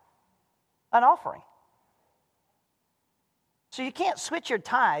tithes, an offering. So you can't switch your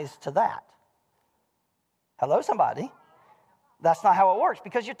tithes to that. Hello, somebody. That's not how it works,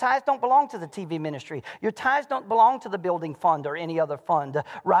 because your tithes don't belong to the TV ministry. Your tithes don't belong to the building fund or any other fund,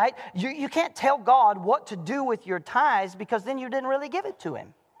 right? You can't tell God what to do with your tithes, because then you didn't really give it to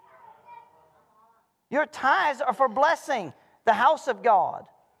him. Your tithes are for blessing the house of God.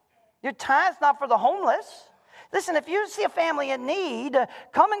 Your tithes not for the homeless. Listen, if you see a family in need,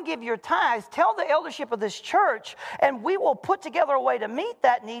 come and give your tithes. Tell the eldership of this church, and we will put together a way to meet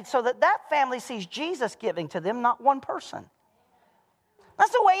that need so that that family sees Jesus giving to them, not one person.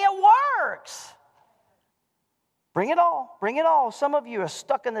 That's the way it works. Bring it all. Bring it all. Some of you are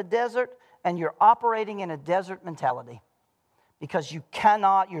stuck in the desert, and you're operating in a desert mentality because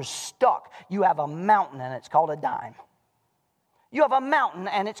you're stuck. You have a mountain, and it's called a dime. You have a mountain,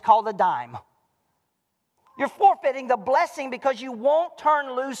 and it's called a dime. You're forfeiting the blessing because you won't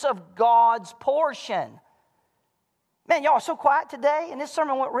turn loose of God's portion. Man, y'all are so quiet today, and this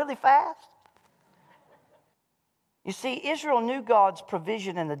sermon went really fast. You see, Israel knew God's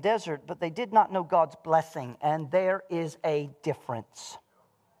provision in the desert, but they did not know God's blessing, and there is a difference.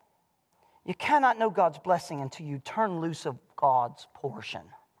 You cannot know God's blessing until you turn loose of God's portion.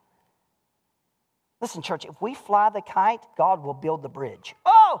 Listen, church, if we fly the kite, God will build the bridge.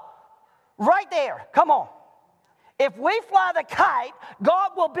 Oh, right there. Come on. If we fly the kite,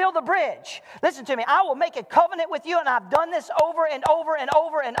 God will build the bridge. Listen to me. I will make a covenant with you, and I've done this over and over and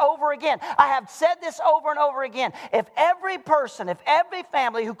over and over again. I have said this over and over again. If every person, if every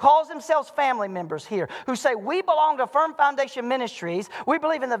family who calls themselves family members here, who say we belong to Firm Foundation Ministries, we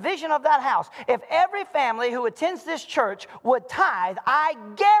believe in the vision of that house, if every family who attends this church would tithe, I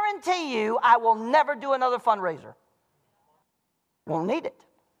guarantee you I will never do another fundraiser. Won't need it.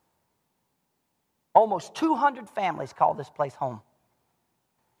 Almost 200 families call this place home.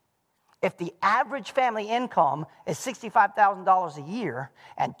 If the average family income is $65,000 a year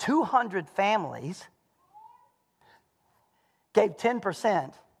and 200 families gave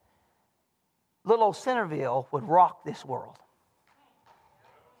 10%, little old Centerville would rock this world.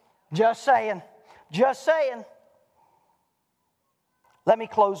 Just saying. Just saying. Let me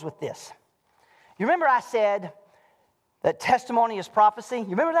close with this. You remember I said that testimony is prophecy?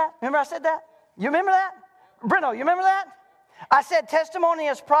 You remember that? Remember I said that? You remember that? Breno, you remember that? I said testimony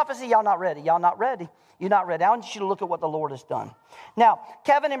is prophecy. Y'all not ready. Y'all not ready. You're not ready. I want you to look at what the Lord has done. Now,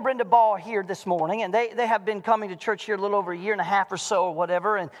 Kevin and Brenda Ball are here this morning, and they have been coming to church here a little over a year and a half or so or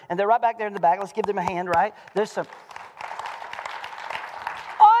whatever, and they're right back there in the back. Let's give them a hand, right? There's some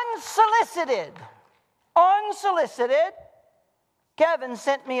unsolicited, Kevin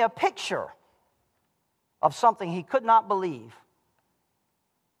sent me a picture of something he could not believe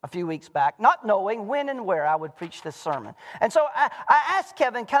a few weeks back, not knowing when and where I would preach this sermon. And so I asked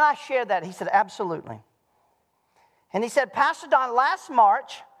Kevin, can I share that? He said, absolutely. And he said, Pastor Don, last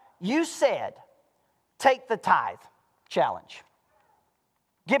March, you said, take the tithe challenge.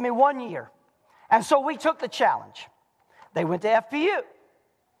 Give me 1 year. And so we took the challenge. They went to FPU.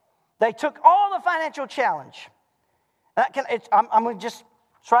 They took all the financial challenge. I'm going to just,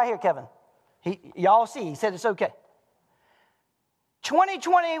 it's right here, Kevin. Y'all see, he said it's okay.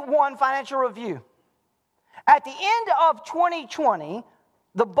 2021 financial review. At the end of 2020,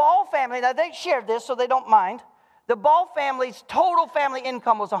 the Ball family, now they shared this so they don't mind, the Ball family's total family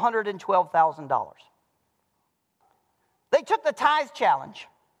income was $112,000. They took the tithe challenge.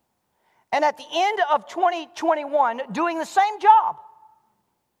 And at the end of 2021, doing the same job,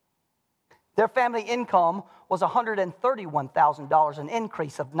 their family income was $131,000, an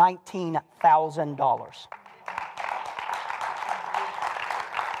increase of $19,000.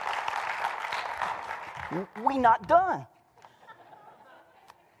 We not done.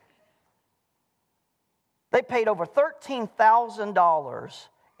 They paid over $13,000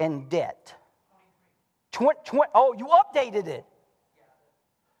 in debt. You updated it.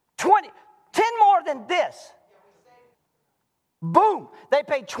 10 more than this. Boom. They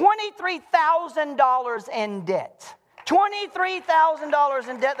paid $23,000 in debt. $23,000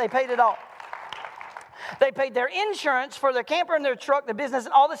 in debt. They paid it all. They paid their insurance for their camper and their truck, their business,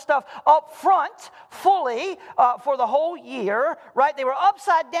 and all this stuff up front, fully, for the whole year, right? They were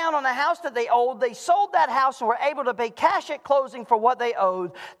upside down on the house that they owed. They sold that house and were able to pay cash at closing for what they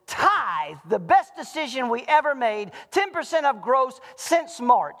owed. Tithe, the best decision we ever made, 10% of gross since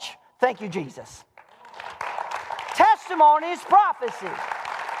March. Thank you, Jesus. Testimony is prophecy.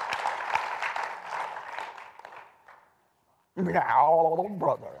 Now,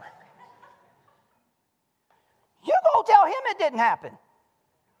 brother. You go tell him it didn't happen.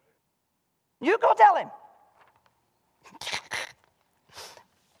 You go tell him.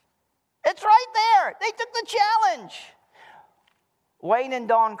 It's right there. They took the challenge. Wayne and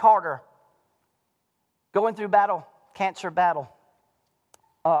Dawn Carter going through cancer battle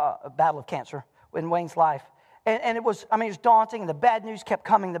of cancer in Wayne's life. And it was daunting, and the bad news kept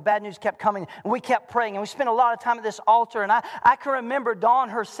coming, and we kept praying, and we spent a lot of time at this altar, and I can remember Dawn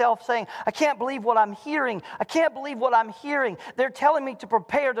herself saying, I can't believe what I'm hearing. They're telling me to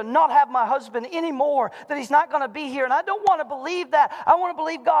prepare to not have my husband anymore, that he's not going to be here, and I don't want to believe that. I want to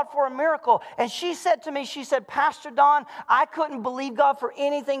believe God for a miracle. And she said to me, Pastor Don, I couldn't believe God for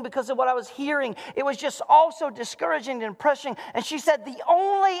anything because of what I was hearing. It was just also discouraging and depressing. And she said, the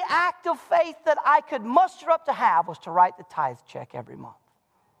only act of faith that I could muster up to have was to write the tithe check every month.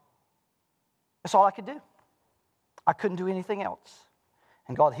 That's all I could do. I couldn't do anything else.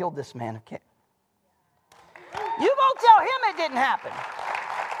 And God healed this man of cancer. You go tell him it didn't happen.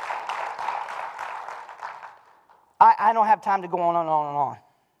 I don't have time to go on and on and on.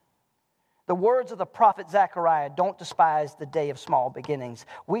 The words of the prophet Zechariah, don't despise the day of small beginnings.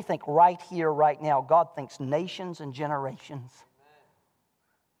 We think right here, right now. God thinks nations and generations.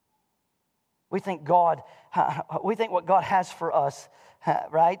 We think what God has for us,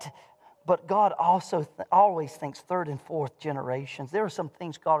 right? But God also always thinks third and fourth generations. There are some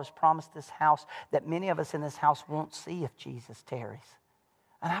things God has promised this house that many of us in this house won't see if Jesus tarries.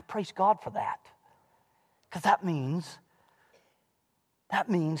 And I praise God for that. Because that means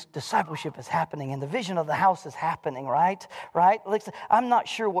discipleship is happening and the vision of the house is happening, right? Right? Listen, I'm not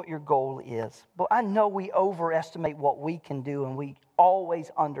sure what your goal is, but I know we overestimate what we can do and we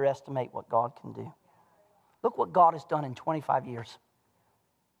always underestimate what God can do. Look what God has done in 25 years.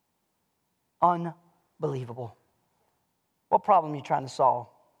 Unbelievable. What problem are you trying to solve?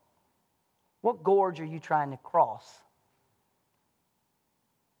 What gorge are you trying to cross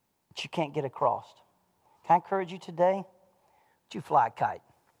that you can't get across? Can I encourage you today? Would you fly a kite?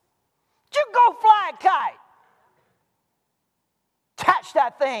 Would you go fly a kite? Attach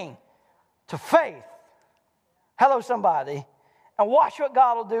that thing to faith. Hello, somebody. And watch what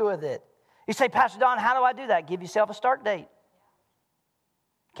God will do with it. You say, Pastor Don, how do I do that? Give yourself a start date.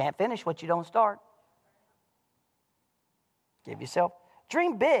 Can't finish what you don't start. Give yourself,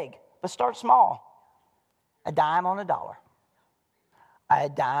 dream big, but start small. A dime on a dollar. A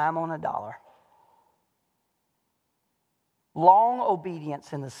dime on a dollar. Long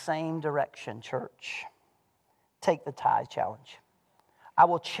obedience in the same direction, church. Take the tithe challenge. I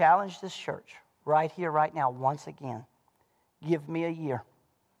will challenge this church right here, right now, once again. Give me a year.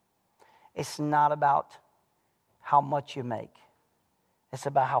 It's not about how much you make. It's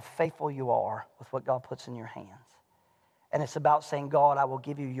about how faithful you are with what God puts in your hands. And it's about saying, God, I will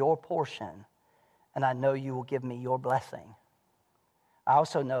give you your portion, and I know you will give me your blessing. I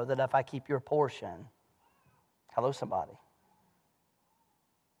also know that if I keep your portion, hello, somebody.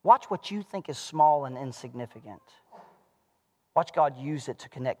 Watch what you think is small and insignificant. Watch God use it to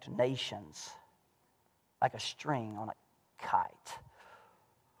connect nations like a string on a kite.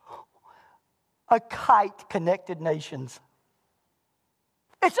 A kite connected nations.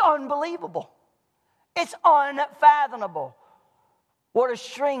 It's unbelievable. It's unfathomable what a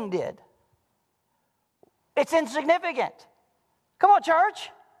string did. It's insignificant. Come on,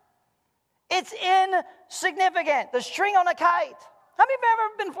 church. It's insignificant. The string on a kite. How many of you have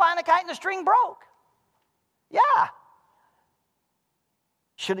ever been flying a kite and the string broke? Yeah.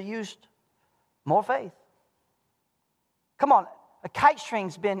 Should have used more faith. Come on. A kite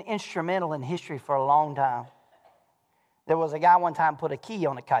string's been instrumental in history for a long time. There was a guy one time put a key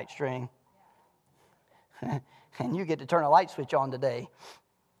on a kite string. And you get to turn a light switch on today.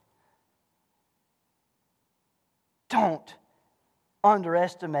 Don't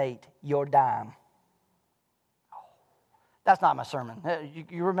underestimate your dime. That's not my sermon.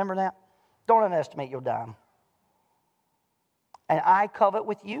 You remember that? Don't underestimate your dime. And I covet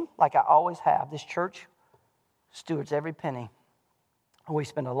with you, like I always have. This church stewards every penny. We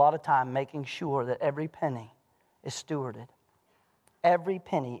spend a lot of time making sure that every penny is stewarded. Every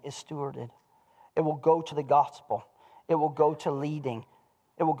penny is stewarded. It will go to the gospel. It will go to leading.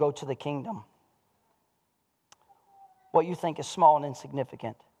 It will go to the kingdom. What you think is small and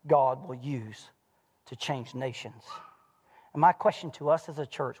insignificant, God will use to change nations. And my question to us as a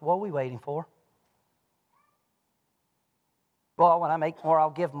church, what are we waiting for? Well, when I make more, I'll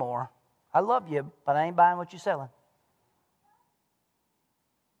give more. I love you, but I ain't buying what you're selling.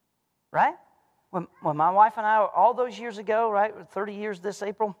 Right? When my wife and I, all those years ago, right, 30 years this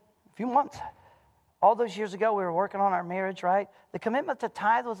April, a few months, all those years ago, we were working on our marriage, right? The commitment to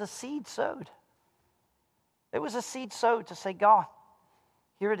tithe was a seed sowed. It was a seed sowed to say, God,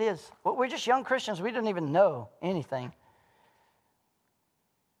 here it is. Well, we're just young Christians. We didn't even know anything.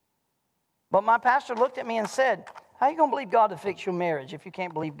 But my pastor looked at me and said, how are you going to believe God to fix your marriage if you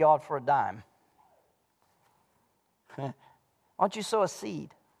can't believe God for a dime? Why don't you sow a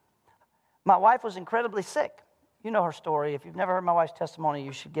seed? My wife was incredibly sick. You know her story. If you've never heard my wife's testimony,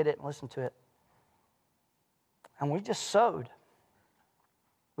 you should get it and listen to it. And we just sowed.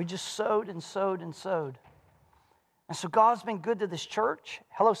 We just sowed and sowed and sowed. And so God's been good to this church.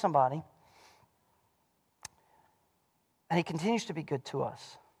 Hello, somebody. And He continues to be good to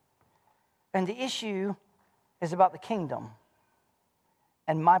us. And the issue is about the kingdom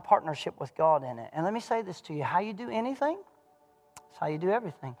and my partnership with God in it. And let me say this to you. How you do anything, it's how you do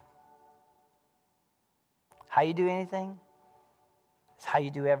everything. How you do anything, it's how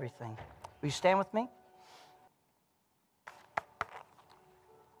you do everything. Will you stand with me?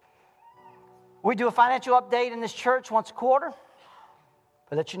 We do a financial update in this church once a quarter,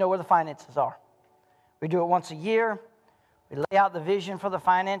 but let you know where the finances are. We do it once a year. We lay out the vision for the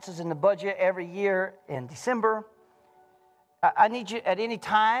finances and the budget every year in December. I need you, at any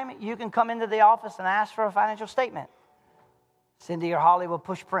time, you can come into the office and ask for a financial statement. Cindy or Holly will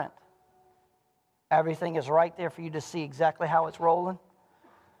push print. Everything is right there for you to see exactly how it's rolling.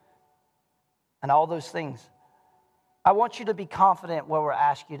 and all those things. I want you to be confident where we're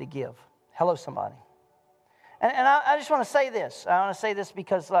asking you to give. Hello, somebody. And I just want to say this. I want to say this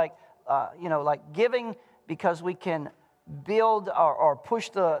because, like giving because we can build or push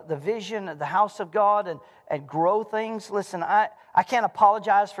the vision of the house of God and grow things. Listen, I can't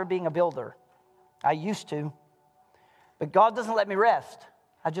apologize for being a builder. I used to. But God doesn't let me rest.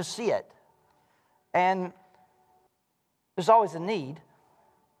 I just see it. And there's always a need.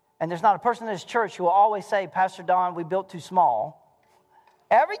 And there's not a person in this church who will always say, Pastor Don, we built too small.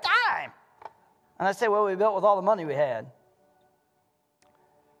 Every time. And I say, well, we built with all the money we had.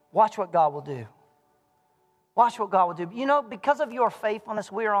 Watch what God will do. Watch what God will do. You know, because of your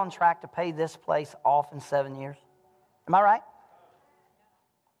faithfulness, we are on track to pay this place off in 7 years. Am I right?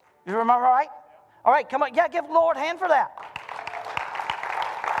 Am I right? All right, come on. Yeah, give the Lord a hand for that.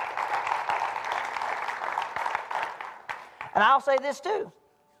 And I'll say this too.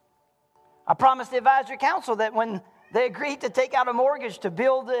 I promised the advisory council that when they agreed to take out a mortgage to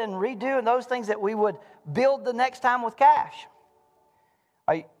build and redo and those things, that we would build the next time with cash.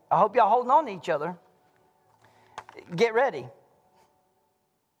 I hope y'all holding on to each other. Get ready.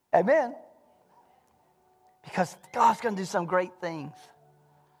 Amen. Because God's going to do some great things.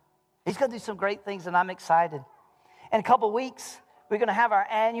 He's going to do some great things, and I'm excited. In a couple of weeks, we're going to have our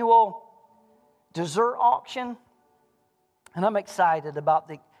annual dessert auction, and I'm excited about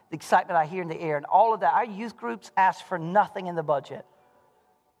the excitement I hear in the air and all of that. Our youth groups ask for nothing in the budget.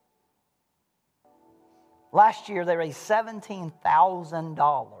 Last year, they raised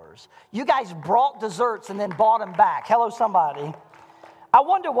 $17,000. You guys brought desserts and then bought them back. Hello, somebody. I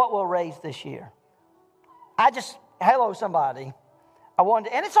wonder what we'll raise this year. Hello, somebody. I wonder,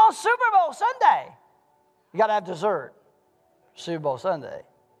 and it's on Super Bowl Sunday. You got to have dessert. Super Bowl Sunday.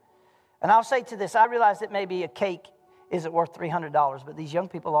 And I'll say to this, I realize that maybe a cake isn't worth $300, but these young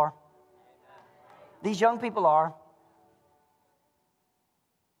people are. These young people are.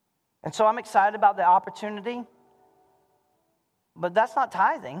 And so I'm excited about the opportunity. But that's not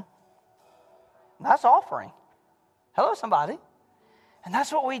tithing. That's offering. Hello, somebody. And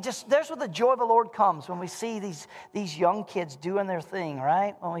that's what there's where the joy of the Lord comes, when we see these young kids doing their thing,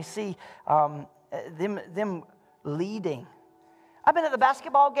 right? When we see them leading. I've been at the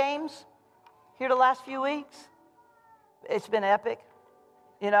basketball games here the last few weeks. It's been epic,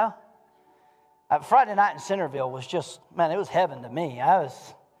 you know. Friday night in Centerville was just, man, it was heaven to me. I'm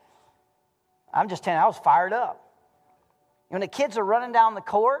just telling you, I was fired up. When the kids are running down the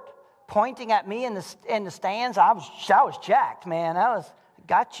court, pointing at me in the stands, I was jacked, man.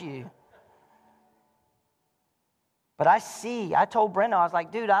 Got you. But I told Brenda, I was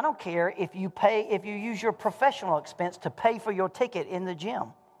like, dude, I don't care if you use your professional expense to pay for your ticket in the gym.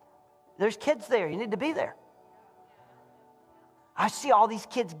 There's kids there. You need to be there. I see all these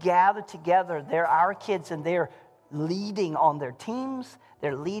kids gathered together. They're our kids, and they're leading on their teams.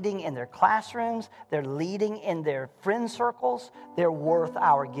 They're leading in their classrooms. They're leading in their friend circles. They're worth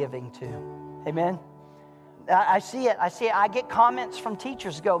our giving to. Amen? I see it. I get comments from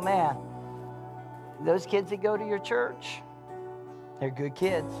teachers go, man, those kids that go to your church, they're good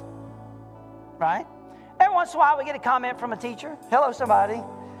kids. Right? Every once in a while we get a comment from a teacher. Hello, somebody.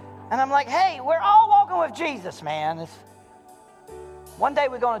 And I'm like, hey, we're all walking with Jesus, man. One day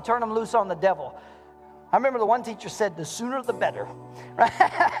we're going to turn them loose on the devil. I remember the one teacher said, the sooner the better. Right?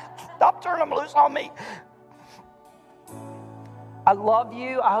 Stop turning them loose on me. I love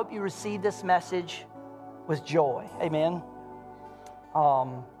you. I hope you receive this message with joy. Amen.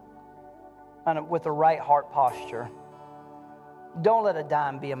 And with the right heart posture. Don't let a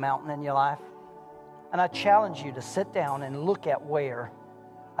dime be a mountain in your life. And I challenge you to sit down and look at where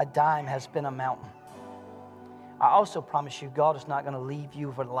a dime has been a mountain. I also promise you, God is not going to leave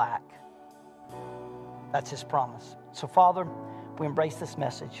you for lack. That's His promise. So, Father, we embrace this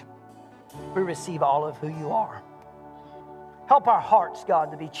message. We receive all of who you are. Help our hearts, God,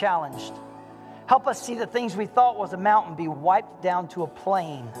 to be challenged. Help us see the things we thought was a mountain be wiped down to a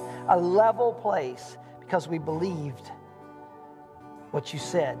plain, a level place, because we believed what you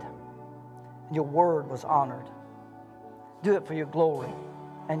said. And your word was honored. Do it for your glory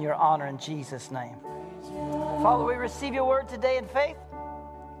and your honor in Jesus' name. Father, we receive your word today in faith.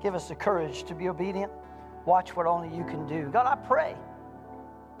 Give us the courage to be obedient. Watch what only you can do. God, I pray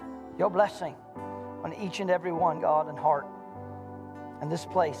your blessing on each and every one, God, and heart. In this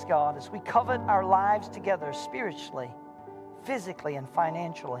place, God, as we covet our lives together spiritually, physically, and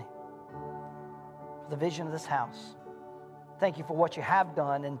financially for the vision of this house. Thank you for what you have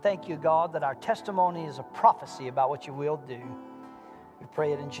done, and thank you, God, that our testimony is a prophecy about what you will do. We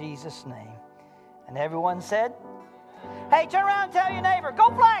pray it in Jesus' name. And everyone said, hey, turn around and tell your neighbor, go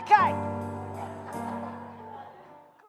fly a kite.